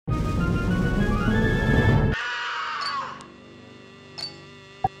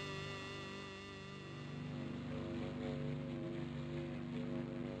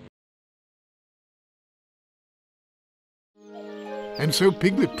And so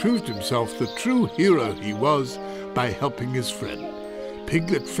Piglet proved himself the true hero he was by helping his friend.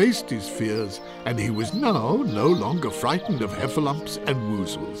 Piglet faced his fears, and he was now no longer frightened of heffalumps and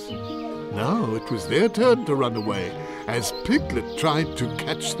woozles. Now it was their turn to run away, as Piglet tried to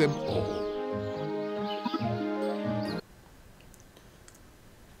catch them all.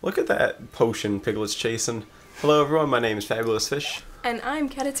 Look at that potion Piglet's chasing. Hello everyone, my name is Fabulous Fish. And I'm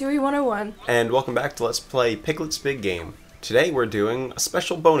Katatui101. And welcome back to Let's Play Piglet's Big Game. Today we're doing a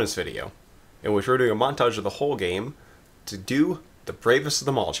special bonus video, in which we're doing a montage of the whole game to do the Bravest of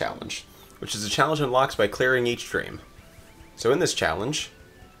Them All challenge, which is a challenge unlocked by clearing each dream. So in this challenge,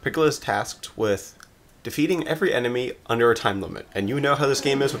 Piglet is tasked with defeating every enemy under a time limit, and you know how this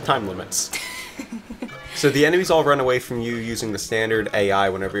game is with time limits. So the enemies all run away from you using the standard AI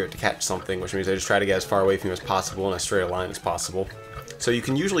whenever you have to catch something, which means they just try to get as far away from you as possible in as straight a line as possible. So you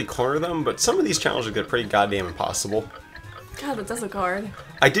can usually corner them, but some of these challenges get pretty goddamn impossible. God, that does look hard.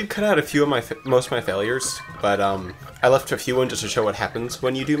 I did cut out a few of most of my failures, but I left a few in just to show what happens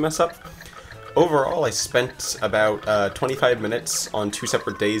when you do mess up. Overall, I spent about 25 minutes on 2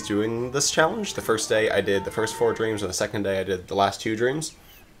 separate days doing this challenge. The first day I did the first 4 dreams, and the second day I did the last 2 dreams.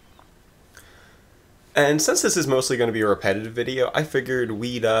 And since this is mostly going to be a repetitive video, I figured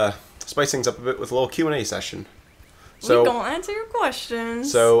we'd spice things up a bit with a little Q&A session. So, we're going to answer your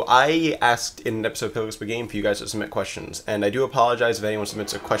questions. So I asked in an episode of Piglet's Big Game for you guys to submit questions, and I do apologize if anyone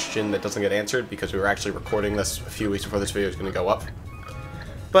submits a question that doesn't get answered, because we were actually recording this a few weeks before this video is going to go up.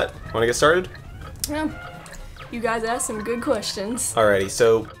 But, want to get started? Yeah. You guys asked some good questions. Alrighty,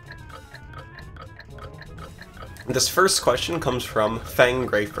 so this first question comes from Fang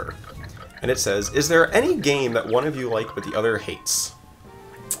Grafer. And it says, is there any game that one of you like but the other hates?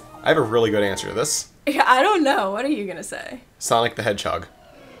 I have a really good answer to this. Yeah, I don't know. What are you gonna say? Sonic the Hedgehog.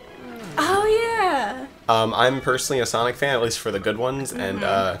 Oh, yeah. I'm personally a Sonic fan, at least for the good ones, and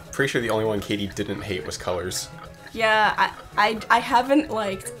pretty sure the only one Katie didn't hate was Colors. Yeah, I haven't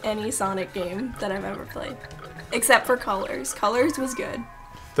liked any Sonic game that I've ever played. Except for Colors. Colors was good.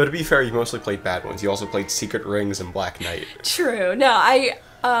 Though to be fair, you mostly played bad ones. You also played Secret Rings and Black Knight. True. No,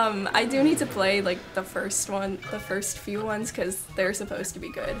 I do need to play, like, the first few ones, because they're supposed to be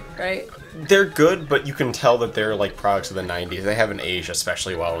good, right? They're good, but you can tell that they're, like, products of the 90s. They haven't aged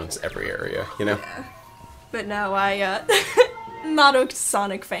especially well in every area, you know? Yeah. But no, not a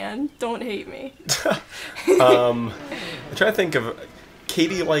Sonic fan. Don't hate me. I'm trying to think of...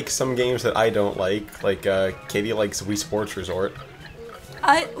 Katie likes some games that I don't like Katie likes Wii Sports Resort.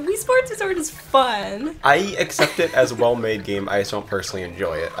 Wii Sports Resort is fun. I accept it as a well-made game. I just don't personally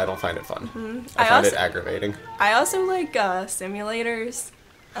enjoy it. I don't find it fun. I find it aggravating. I also like simulators.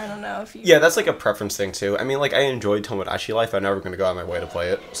 I don't know if you... Yeah, that's like a preference thing too. I mean, like, I enjoyed Tomodachi Life. I'm never going to go out of my way to play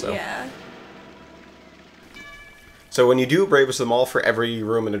it. So. Yeah. So when you do Bravest of Them All for every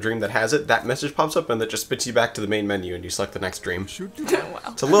room in a dream that has it, that message pops up and that just spits you back to the main menu and you select the next dream. Wow.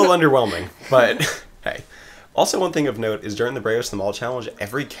 It's a little underwhelming, but hey. Also, one thing of note is during the Bravest of Them All challenge,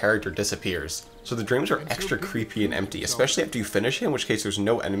 every character disappears. So the dreams are extra creepy and empty, especially after you finish it, in which case there's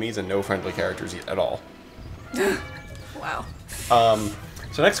no enemies and no friendly characters at all. Wow.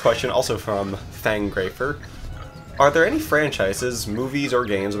 So next question, also from Fang Grafer. Are there any franchises, movies, or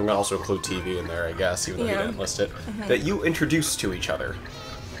games, we're going to also include TV in there, I guess, even though you didn't list it, that you introduced to each other?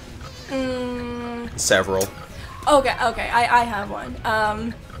 Several. Okay, I have one.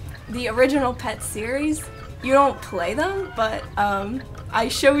 The original Pet series. You don't play them, but I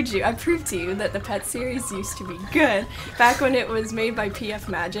proved to you that the Pet series used to be good back when it was made by PF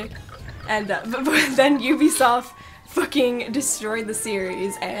Magic, and but then Ubisoft fucking destroyed the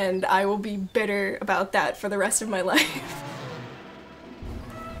series, and I will be bitter about that for the rest of my life.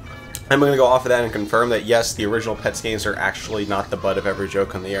 I'm going to go off of that and confirm that yes, the original Pets games are actually not the butt of every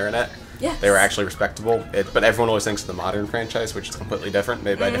joke on the internet. Yes. They were actually respectable, but everyone always thinks of the modern franchise, which is completely different,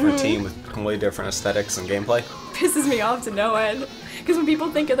 made by a different team with completely different aesthetics and gameplay. Pisses me off to no end. Because when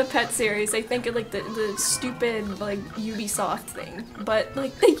people think of the Pet series, they think of, like, the stupid, like, Ubisoft thing. But,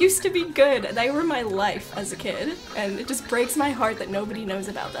 like, they used to be good. They were my life as a kid. And it just breaks my heart that nobody knows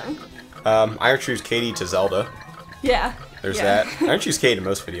about them. I introduced Katie to Zelda. Yeah. There's that. I introduced Katie to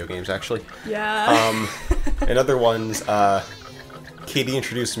most video games, actually. Yeah. In other ones, Katie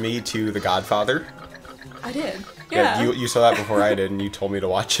introduced me to The Godfather. I did. Yeah. You saw that before I did, and you told me to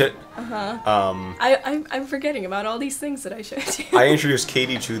watch it. I'm forgetting about all these things that I showed you. I introduced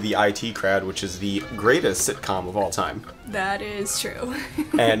Katie to The IT Crowd, which is the greatest sitcom of all time. That is true.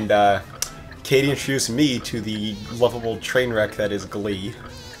 And Katie introduced me to the lovable train wreck that is Glee.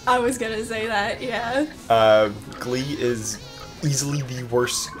 I was gonna say that, yeah. Glee is easily the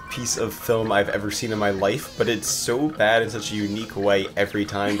worst piece of film I've ever seen in my life, but it's so bad in such a unique way every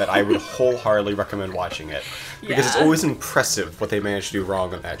time that I would wholeheartedly recommend watching it. Because it's always impressive what they managed to do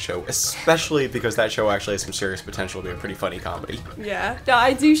wrong on that show, especially because that show actually has some serious potential to be a pretty funny comedy. Yeah. No,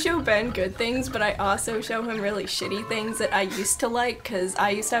 I do show Ben good things, but I also show him really shitty things that I used to like, because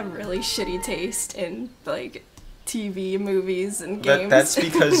I used to have really shitty taste in, like, TV, movies, and games. That's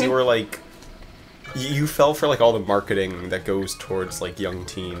because you were, like... You fell for, like, all the marketing that goes towards, like, young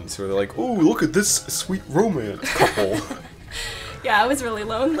teens, where they're like, "Oh, look at this sweet romance couple." Yeah, I was really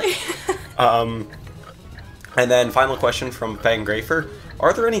lonely. And then, final question from Fang Grafer.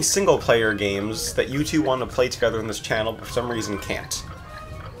 Are there any single-player games that you two want to play together on this channel, but for some reason can't?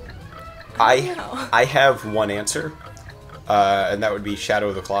 I have one answer, and that would be Shadow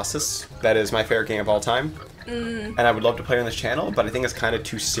of the Colossus. That is my favorite game of all time. And I would love to play on this channel, but I think it's kind of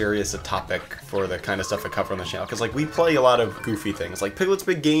too serious a topic for the kind of stuff I cover on the channel. Because, like, we play a lot of goofy things. Like, Piglet's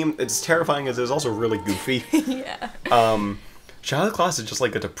Big Game, it's terrifying as it is also really goofy. Yeah. Shadow of the Colossus is just,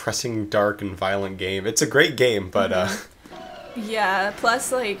 like, a depressing, dark, and violent game. It's a great game, but, Yeah,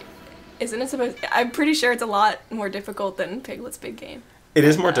 plus, like, isn't it supposed... I'm pretty sure it's a lot more difficult than Piglet's Big Game. It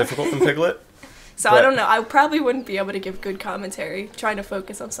is more difficult than Piglet. So I don't know. I probably wouldn't be able to give good commentary trying to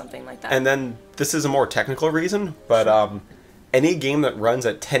focus on something like that. And then, this is a more technical reason, but any game that runs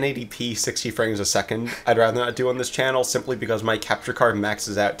at 1080p 60 frames a second, I'd rather not do on this channel, simply because my capture card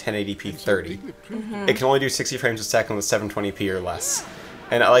maxes out 1080p 30. It can only do 60 frames a second with 720p or less.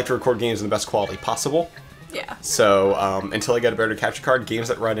 And I like to record games in the best quality possible. Yeah. So, until I get a better capture card, games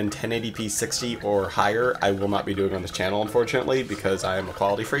that run in 1080p 60 or higher, I will not be doing on this channel, unfortunately, because I am a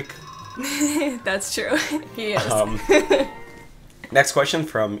quality freak. That's true. He is. Next question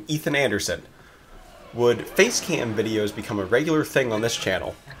from Ethan Anderson. Would facecam videos become a regular thing on this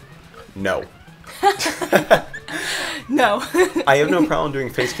channel? No. No. I have no problem doing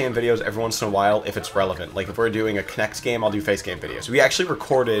facecam videos every once in a while if it's relevant. Like, if we're doing a Kinect game, I'll do facecam videos. We actually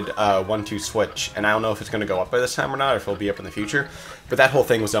recorded 1-2 Switch, and I don't know if it's going to go up by this time or not, or if it'll be up in the future. But that whole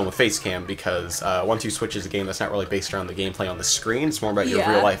thing was done with facecam because 1-2 Switch is a game that's not really based around the gameplay on the screen. It's more about your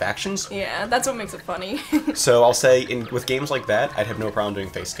real-life actions. Yeah, that's what makes it funny. So I'll say, with games like that, I'd have no problem doing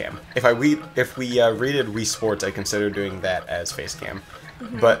facecam. If we redid Wii Sports, I'd consider doing that as facecam.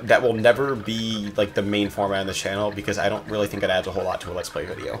 But that will never be, like, the main format on the channel, because I don't really think it adds a whole lot to a Let's Play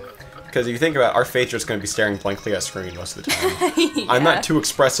video. Because if you think about it, our face is just going to be staring blankly at screen most of the time. Yeah. I'm not too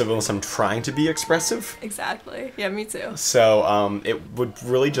expressive unless I'm trying to be expressive. Exactly. Yeah, me too. So, it would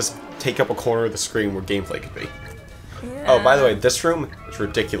really just take up a corner of the screen where gameplay could be. Yeah. Oh, by the way, this room is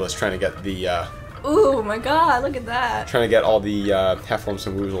ridiculous trying to get the, Ooh, my god, look at that. trying to get all the Hefflumps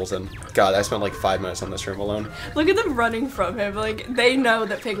and Woozles, and god, I spent like 5 minutes on this room alone. Look at them running from him. Like, they know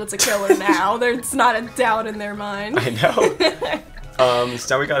that Piglet's a killer now. There's not a doubt in their mind. I know.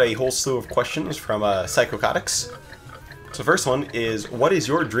 So now we got a whole slew of questions from Psychocotics. So the first one is, what is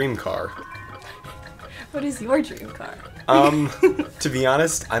your dream car? What is your dream car? To be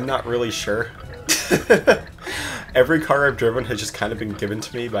honest, I'm not really sure. Every car I've driven has just kind of been given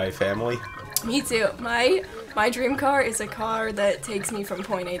to me by family. Me too. My dream car is a car that takes me from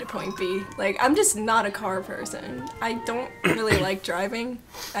point A to point B. Like, I'm just not a car person. I don't really like driving.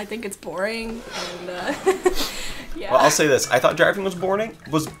 I think it's boring, and yeah. Well, I'll say this. I thought driving was boring.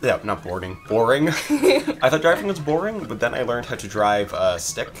 Boring. I thought driving was boring, but then I learned how to drive a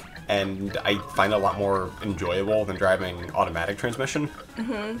stick, and I find it a lot more enjoyable than driving automatic transmission.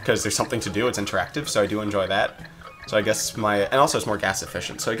 Because there's something to do. It's interactive, so I do enjoy that. So I guess and also it's more gas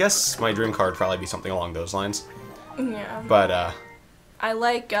efficient. So I guess my dream car would probably be something along those lines. Yeah. But I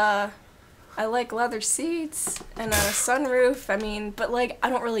like leather seats and a sunroof. I mean, but like, I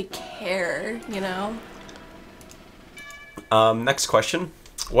don't really care, you know? Next question.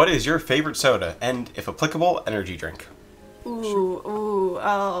 What is your favorite soda? And, if applicable, energy drink?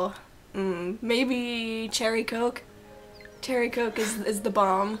 Maybe Cherry Coke. Cherry Coke is the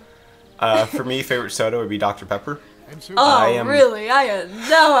bomb. For me, favorite soda would be Dr. Pepper. Oh, really? I had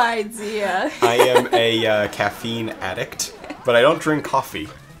no idea. I am a caffeine addict, but I don't drink coffee.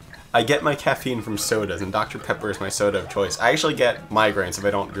 I get my caffeine from sodas, and Dr. Pepper is my soda of choice. I actually get migraines if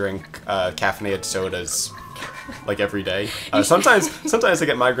I don't drink caffeinated sodas like every day. Sometimes I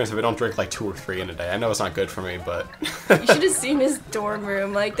get migraines if I don't drink like 2 or 3 in a day. I know it's not good for me, but you should have seen his dorm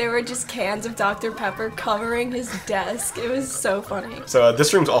room. Like, there were just cans of Dr. Pepper covering his desk. It was so funny. So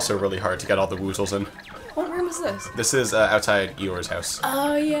this room's also really hard to get all the woozles in. What room is this? This is outside Eeyore's house.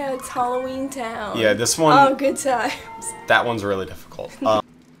 Oh yeah, it's Halloween Town. Yeah, this one. Oh, good times. That one's really difficult.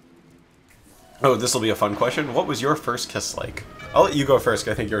 Oh, this will be a fun question. What was your first kiss like? I'll let you go first,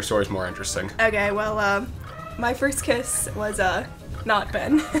 'cause I think your story's more interesting. Okay, well, my first kiss was not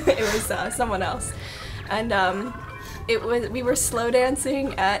Ben. It was someone else, and we were slow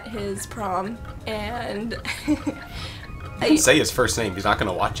dancing at his prom, and say his first name. He's not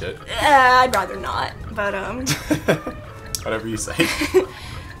gonna watch it. I'd rather not, but Whatever you say.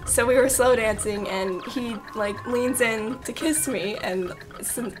 So we were slow dancing, and he like leans in to kiss me, and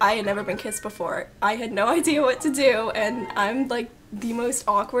since I had never been kissed before, I had no idea what to do, and I'm like the most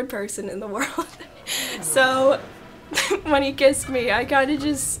awkward person in the world. So when he kissed me, I kind of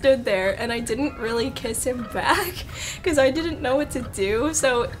just stood there, and I didn't really kiss him back because I didn't know what to do.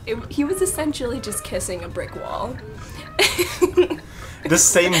 So he was essentially just kissing a brick wall. This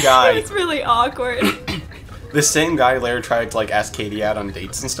same guy. It's really awkward. This same guy later tried to like ask Katie out on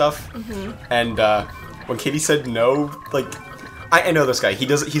dates and stuff, and when Katie said no, like I know this guy.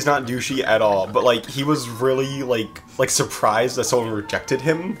 He's not douchey at all, but like he was really like surprised that someone rejected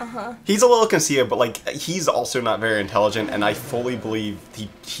him. He's a little conceited, but like he's also not very intelligent, and I fully believe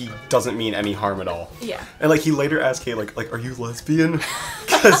he doesn't mean any harm at all. Yeah. And like he later asked Katie like are you lesbian?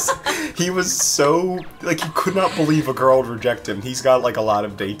 Because he was so like he could not believe a girl would reject him. He's got like a lot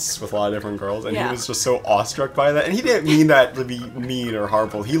of dates with a lot of different girls, and he was just so awestruck by that. And he didn't mean that to be mean or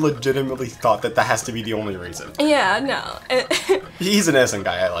harmful. He legitimately thought that has to be the only reason. Yeah, no. He's an innocent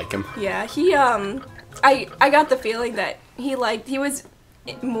guy. I like him. Yeah, I got the feeling that he was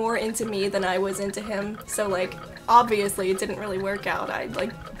more into me than I was into him. So like obviously it didn't really work out. I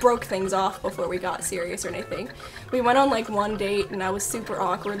like broke things off before we got serious or anything. We went on like one date, and I was super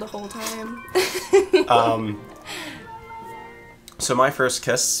awkward the whole time. So my first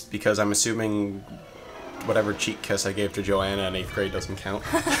kiss, because I'm assuming whatever cheat kiss I gave to Joanna in 8th grade doesn't count.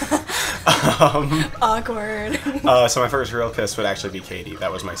 Awkward. So my first real kiss would actually be Katie.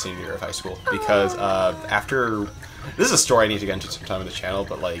 That was my senior year of high school. Because after... This is a story I need to get into sometime in the channel,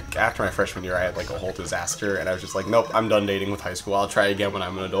 but like after my freshman year I had like a whole disaster, and I was just like, nope, I'm done dating with high school. I'll try again when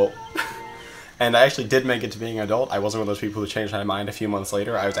I'm an adult. And I actually did make it to being an adult. I wasn't one of those people who changed my mind a few months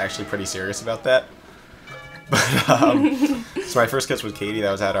later. I was actually pretty serious about that. But, so my first kiss with Katie,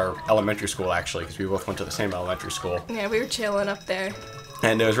 that was at our elementary school, actually, because we both went to the same elementary school. Yeah, we were chilling up there.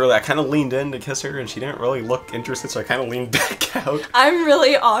 And it was really, I kind of leaned in to kiss her, and she didn't really look interested, so I kind of leaned back out. I'm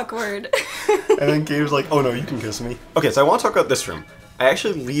really awkward. And then Katie was like, oh no, you can kiss me. Okay, so I want to talk about this room. I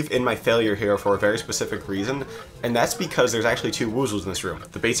actually leave in my failure here for a very specific reason, and that's because there's actually 2 woozles in this room.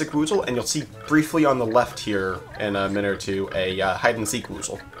 The basic woozle, and you'll see briefly on the left here in a minute or two, a hide-and-seek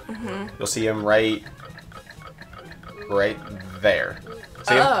woozle. You'll see him right there.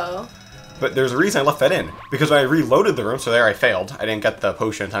 See him? Oh. But there's a reason I left that in, because when I reloaded the room, so there I failed. I didn't get the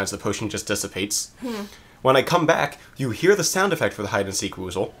potion in time, so the potion just dissipates. When I come back, you hear the sound effect for the hide-and-seek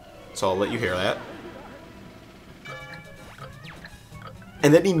woozle, so I'll let you hear that.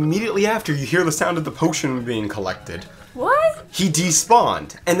 And then immediately after, you hear the sound of the potion being collected. What? He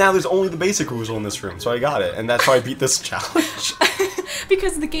despawned, and now there's only the basic woozle in this room, so I got it, and that's how I beat this challenge.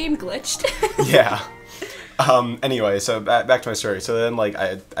 Because the game glitched. Yeah. Anyway, so back to my story. So then, like,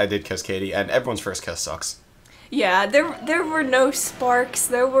 I did kiss Katie, and everyone's first kiss sucks. Yeah, there were no sparks,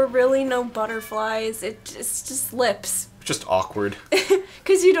 there were really no butterflies, it's just lips. Just awkward.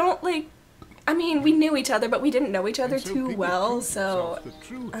 Because you don't, like, I mean, we knew each other, but we didn't know each other too well, so,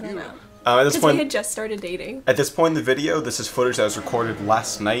 I don't know. At this point, we had just started dating. At this point in the video, this is footage that was recorded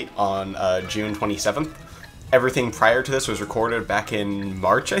last night on June 27th. Everything prior to this was recorded back in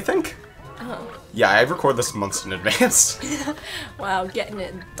March, I think? Oh. Yeah, I recorded this months in advance. Wow, getting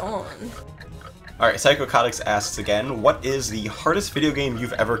it done. Alright, Psychocotics asks again, what is the hardest video game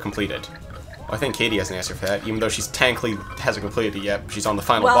you've ever completed? Well, I think Katie has an answer for that, even though she's technically hasn't completed it yet. She's on the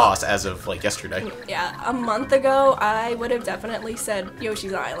final boss as of, like, yesterday. Yeah, a month ago, I would have definitely said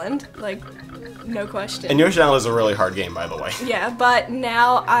Yoshi's Island. Like, no question. And Yoshi's Island is a really hard game, by the way. Yeah, but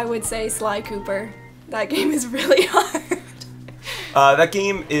now I would say Sly Cooper. That game is really hard. That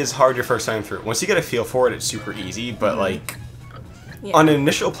game is hard your first time through. Once you get a feel for it, it's super easy, but, like, on an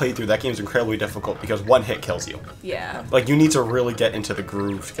initial playthrough, that game's incredibly difficult because one hit kills you. Yeah. Like, you need to really get into the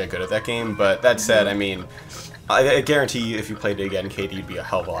groove to get good at that game, but that said, I mean, I guarantee you if you played it again, Katie, you'd be a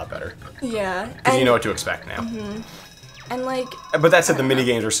hell of a lot better. Yeah. Because you know what to expect now. And, like... But that said, the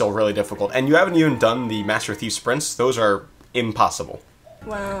minigames are still really difficult, and you haven't even done the Master Thief sprints. Those are impossible.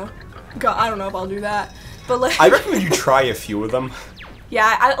 Wow. God, I don't know if I'll do that. But, like... I recommend you try a few of them.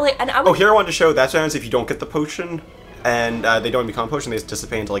 Yeah, I would... Oh, here I wanted to show, that's what happens if you don't get the potion, and they don't become a potion, they just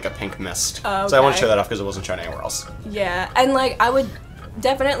dissipate into, like, a pink mist. Oh, okay. So I want to show that off because it wasn't shown anywhere else. Yeah, and, like, I would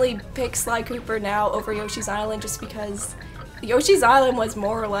definitely pick Sly Cooper now over Yoshi's Island just because Yoshi's Island was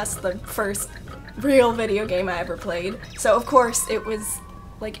more or less the first real video game I ever played. So, of course, it was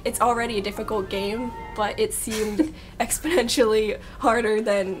like, it's already a difficult game, but it seemed exponentially harder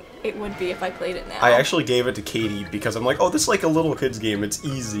than it would be if I played it now. I actually gave it to Katie because I'm like, oh, this is like a little kid's game, it's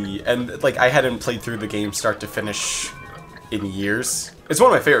easy. And, like, I hadn't played through the game start to finish in years. It's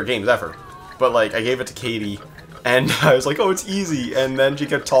one of my favorite games ever. But, like, I gave it to Katie, and I was like, oh, it's easy. And then she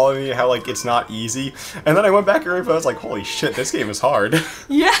kept telling me how, like, it's not easy. And then I went back and I was like, holy shit, this game is hard.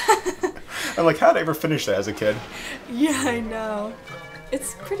 Yeah. I'm like, how did I ever finish that as a kid? Yeah, I know.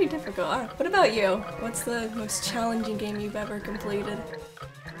 It's pretty difficult. What about you? What's the most challenging game you've ever completed?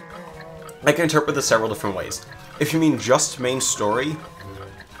 I can interpret this several different ways. If you mean just main story,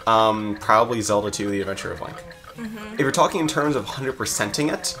 probably Zelda 2: The Adventure of Link. If you're talking in terms of 100%ing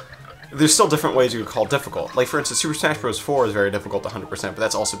it, there's still different ways you could call difficult. Like, for instance, Super Smash Bros. 4 is very difficult to 100%, but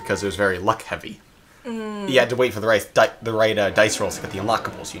that's also because it was very luck-heavy. You had to wait for the right dice rolls to get the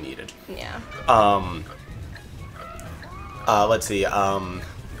unlockables you needed. Yeah. Let's see, honestly,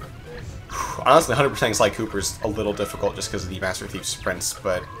 100% Sly Cooper's a little difficult just because of the Master Thief sprints,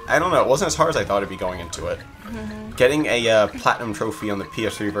 but I don't know, it wasn't as hard as I thought it'd be going into it. Getting a Platinum trophy on the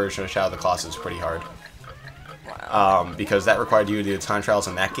PS3 version of Shadow of the Colossus is pretty hard. Wow. Because that required you to do the time trials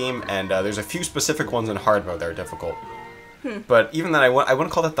in that game, and there's a few specific ones in hard mode that are difficult. But even then, I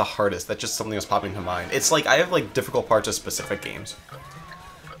wouldn't call that the hardest, that's just something that's popping to mind. It's like, I have like difficult parts of specific games.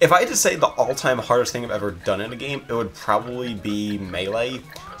 If I had to say the all-time hardest thing I've ever done in a game, it would probably be Melee.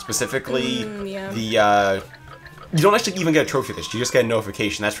 Specifically, yeah. You don't actually even get a trophy for this, you just get a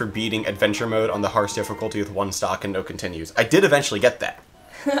notification. That's for beating Adventure Mode on the hardest difficulty with 1 stock and no continues. I did eventually get that.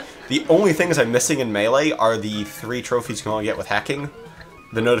 The only things I'm missing in Melee are the 3 trophies you can only get with hacking,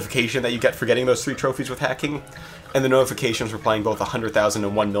 the notification that you get for getting those 3 trophies with hacking, and the notifications for playing both 100,000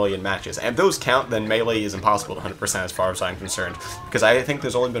 and 1 million matches. And if those count, then Melee is impossible to 100% as far as I'm concerned. Because I think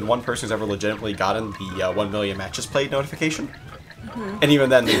there's only been one person who's ever legitimately gotten the 1 million matches played notification. And even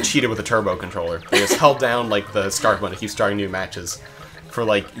then, they cheated with a turbo controller. They just held down, like, the start button to keep starting new matches for,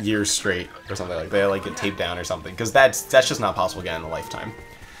 like, years straight or something. Like, they, like, get taped down or something. Because that's just not possible again in a lifetime.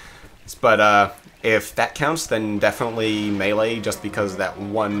 But, if that counts, then definitely Melee, just because that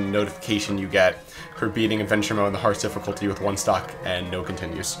one notification you get for beating Adventure Mode in the hardest difficulty with 1 stock and no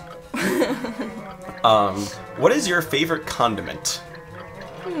continues. What is your favorite condiment?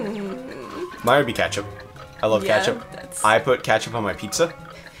 Mine would be ketchup. I love ketchup. I put ketchup on my pizza.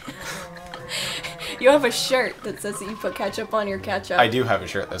 You have a shirt that says that you put ketchup on your ketchup. I do have a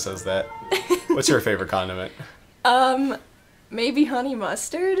shirt that says that. What's your favorite condiment? Maybe honey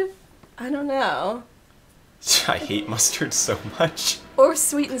mustard? I don't know. I hate mustard so much. Or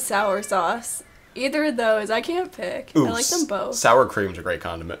sweet and sour sauce. Either of those, I can't pick. Ooh, I like them both. Sour cream's a great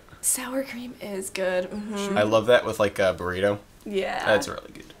condiment. Sour cream is good. I love that with like a burrito. Yeah. That's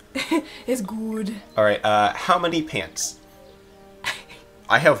really good. It's good. Alright, how many pants?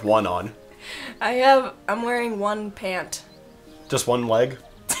 I have 1 on. I'm wearing 1 pant. Just 1 leg?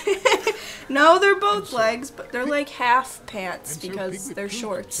 No, they're both legs, but they're like half pants because they're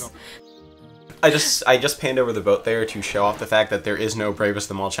shorts. I just panned over the boat there to show off the fact that there is no Bravest of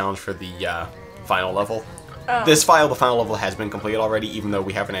Them All challenge for the final level. Oh. The final level has been completed already, even though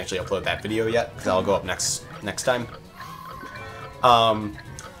we haven't actually uploaded that video yet, because that'll go up next time.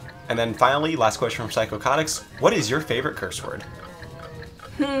 And then finally, last question from Psychocotics. What is your favorite curse word?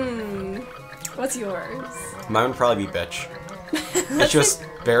 What's yours? Mine would probably be bitch. It's just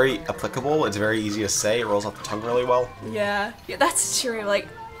very applicable, it's very easy to say, it rolls off the tongue really well. Yeah, that's true. Like,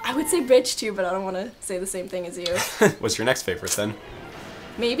 I would say bitch too, but I don't want to say the same thing as you. What's your next favorite then?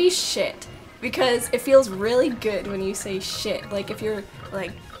 Maybe shit. Because it feels really good when you say shit. Like, if you're,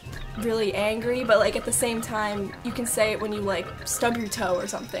 like, really angry, but, like, at the same time, you can say it when you, like, stub your toe or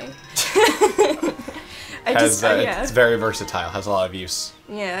something. Yeah. It's very versatile, has a lot of use.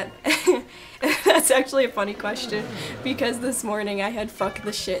 Yeah. That's actually a funny question, because this morning I had fuck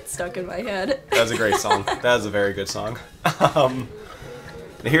the shit stuck in my head. That's a great song. That is a very good song.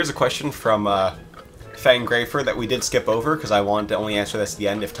 Here's a question from Fangrafer that we did skip over, because I wanted to only answer this at the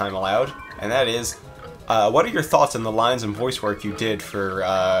end if time allowed. And that is, what are your thoughts on the lines and voice work you did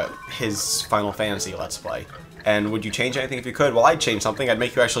for his Final Fantasy Let's Play? And would you change anything if you could? Well, I'd change something. I'd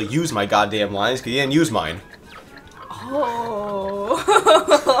make you actually use my goddamn lines, because you didn't use mine. Oh.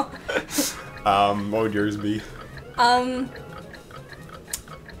 What would yours be? Who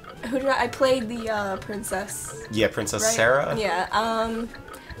did I played the princess? Yeah, Princess right? Sarah? Yeah,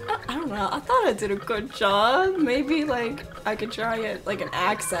 I don't know. I thought I did a good job. Maybe, like, I could try it, like, an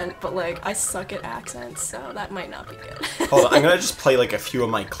accent, but, like, I suck at accents, so that might not be good. Hold on, I'm gonna just play, like, a few of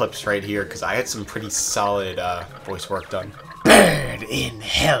my clips right here, because I had some pretty solid, voice work done. Bird in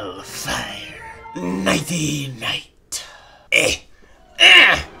hellfire. Nighty night.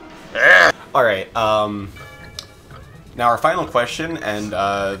 Alright, now our final question, and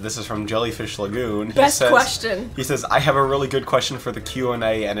this is from Jellyfish Lagoon. Best question. He says, I have a really good question for the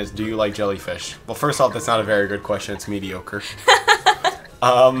Q&A, and it's, do you like jellyfish? Well, first off, that's not a very good question. It's mediocre.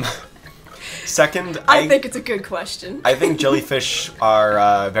 Second, I think it's a good question. I think jellyfish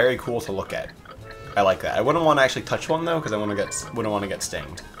are very cool to look at. I like that. I wouldn't want to actually touch one, though, because I wouldn't want to get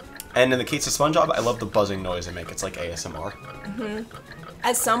stinged. And in the case of SpongeBob, I love the buzzing noise they make. It's like ASMR. Mm-hmm.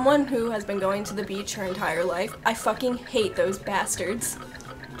 As someone who has been going to the beach her entire life, I fucking hate those bastards.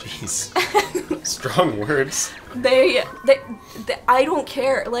 Jeez. Strong words. I don't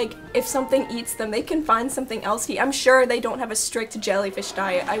care. Like, if something eats them, they can find something else to eat. I'm sure they don't have a strict jellyfish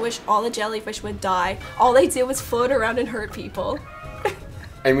diet. I wish all the jellyfish would die. All they do is float around and hurt people.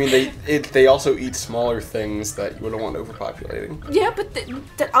 I mean, they also eat smaller things that you wouldn't want overpopulating. Yeah, but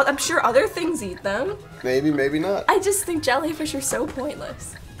I'm sure other things eat them. Maybe, maybe not. I just think jellyfish are so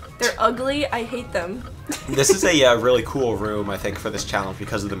pointless. They're ugly, I hate them. This is a really cool room, I think, for this challenge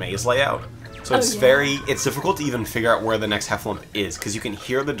because of the maze layout. So it's it's difficult to even figure out where the next Heffalump is, because you can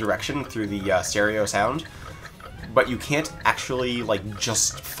hear the direction through the stereo sound, but you can't actually, like,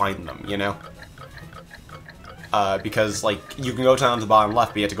 just find them, you know? Because, like, you can go down to the bottom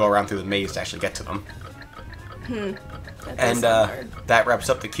left, but you have to go around through the maze to actually get to them. And that wraps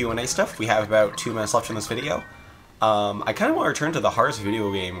up the Q&A stuff. We have about 2 minutes left in this video. I kind of want to return to the hardest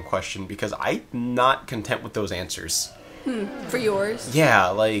video game question, because I'm not content with those answers. For yours? Yeah,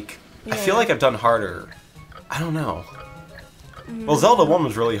 like, I feel like I've done harder. I don't know. Well, Zelda 1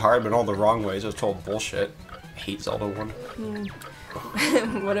 was really hard, but in all the wrong ways. I was told bullshit. I hate Zelda 1.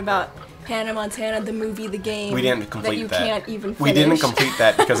 What about Hannah Montana, the movie, the game? We didn't complete that. You can't even finish. We didn't complete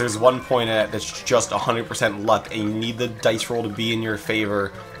that because there's one point in it that's just 100% luck, and you need the dice roll to be in your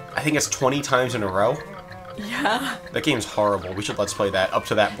favor. I think it's 20 times in a row. Yeah. That game's horrible. We should let's play that up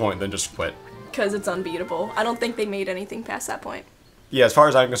to that point, then just quit. Because it's unbeatable. I don't think they made anything past that point. Yeah, as far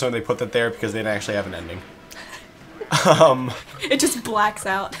as I'm concerned, they put that there because they didn't actually have an ending. It just blacks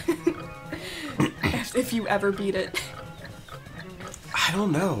out. If you ever beat it. I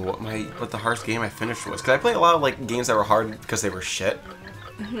don't know what the hardest game I finished was, because I played a lot of like games that were hard because they were shit.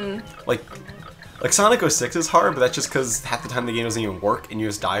 Like Sonic 06 is hard, but that's just because half the time the game doesn't even work and you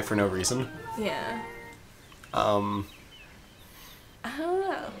just die for no reason. Yeah. I don't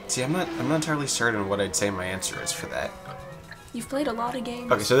know. See, I'm not entirely certain what I'd say my answer is for that. You've played a lot of games.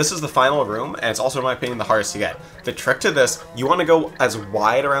 Okay, so this is the final room, and it's also, in my opinion, the hardest to get. The trick to this, you want to go as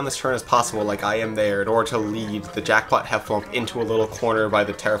wide around this turn as possible, like I am there, in order to lead the Jackpot Heffalump into a little corner by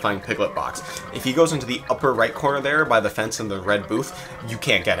the terrifying Piglet box. If he goes into the upper right corner there, by the fence in the red booth, you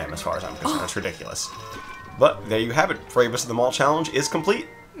can't get him as far as I'm concerned. It's ridiculous. But there you have it. Bravest of Them All challenge is complete.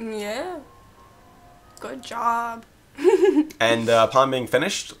 Yeah. Good job. And upon being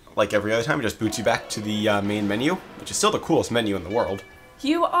finished, like every other time, it just boots you back to the main menu, which is still the coolest menu in the world.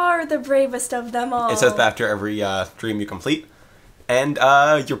 You are the bravest of them all. It says that after every dream you complete. And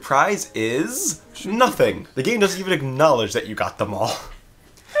your prize is nothing. The game doesn't even acknowledge that you got them all.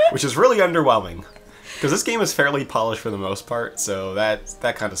 Which is really underwhelming. Because this game is fairly polished for the most part, so that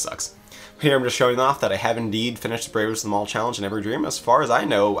kind of sucks. Here I'm just showing off that I have indeed finished the Bravest of Them All challenge in every dream. As far as I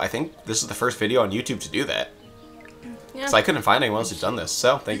know, I think this is the first video on YouTube to do that. Yeah. So I couldn't find anyone else who's done this.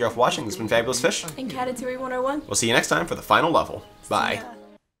 So thank you all for watching. This has been Fabulous Fish. And Catatouille 101. We'll see you next time for the final level. Bye.